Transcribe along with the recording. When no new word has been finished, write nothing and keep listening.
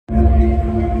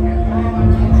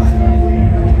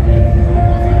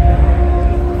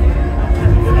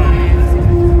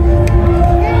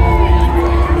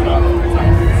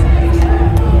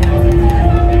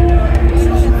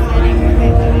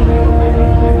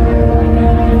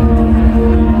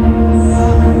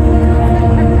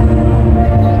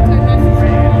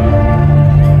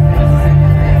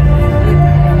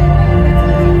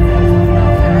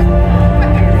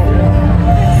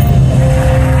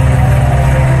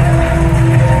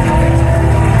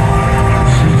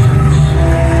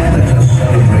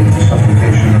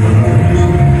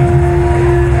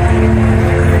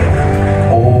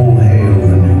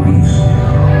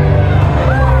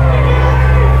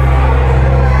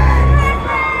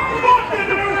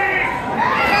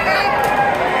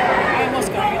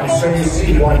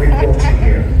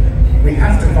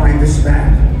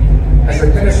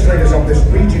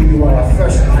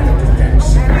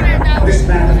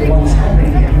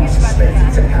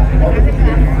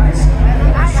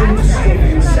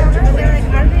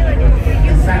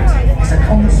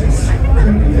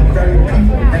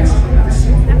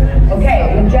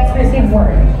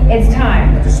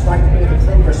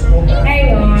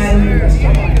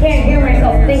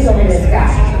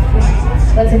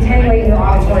Let's attenuate your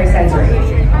auditory sensory.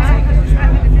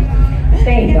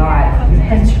 Thank God.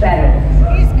 Much better.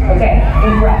 Okay,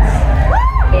 deep breaths.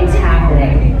 It's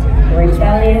happening. The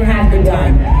rebellion has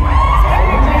begun.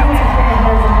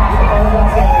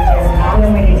 On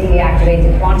their way to deactivate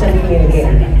the quantum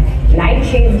communicator.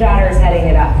 Nightshade's daughter is heading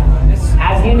it up.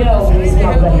 As you know, we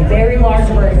smuggled a very large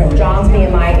version of John's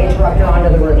BMI interrupter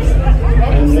onto the roof.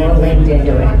 And you're linked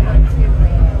into it.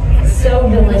 So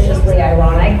deliciously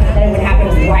ironic that it would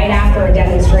happen right after a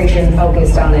demonstration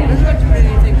focused on it.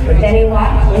 But then you what?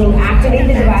 When you activate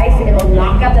the device, it'll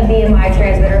knock out the BMI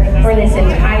transmitter for this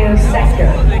entire sector,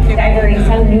 diverting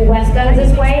some new West guns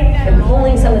this way and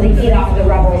pulling some of the heat off the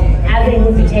rebels as they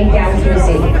move to take down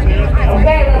QC.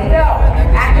 Okay, let's go.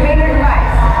 Activate your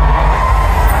device.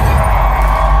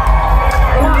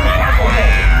 Come on,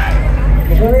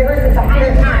 activate. You rehearse this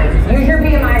 100 times. Use your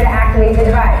BMI to activate the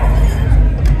device.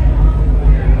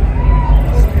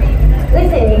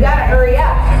 Listen, you gotta hurry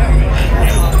up.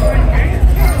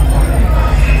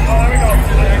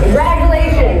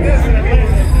 Congratulations.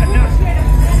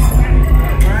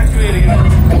 We're activating it.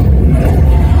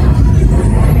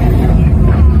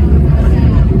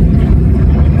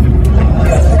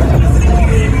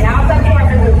 Now it's up to our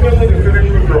to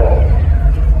finish withdrawal.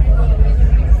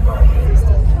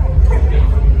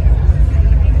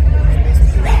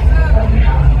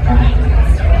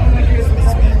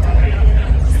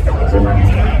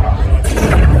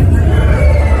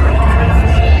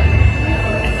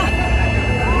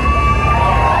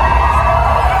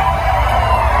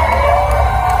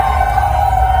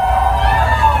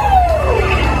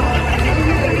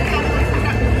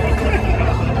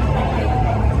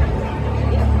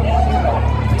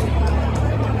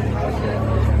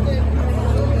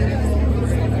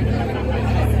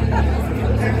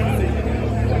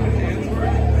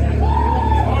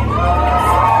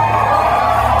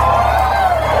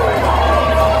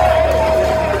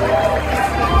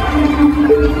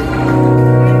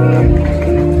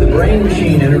 The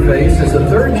brain-machine interface is a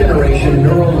third-generation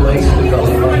neural lace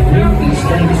development